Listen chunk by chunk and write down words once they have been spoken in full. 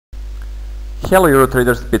Hello Euro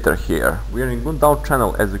traders, Petar here. We are in good down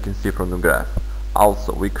channel as you can see from the graph.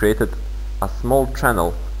 Also, we created a small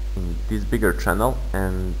channel in this bigger channel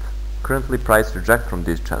and currently price reject from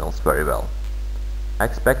these channels very well. I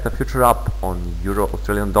expect a future up on Euro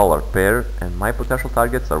Australian dollar pair and my potential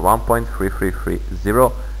targets are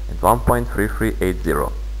 1.3330 and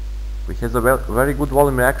 1.3380. We had a very good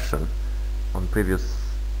volume reaction on previous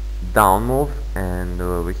down move and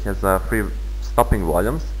we have free stopping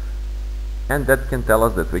volumes, and that can tell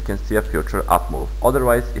us that we can see a future up move.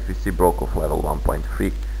 Otherwise, if we see broke of level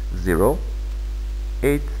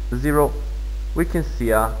 1.3080, we can see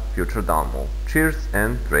a future down move. Cheers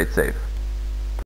and trade safe.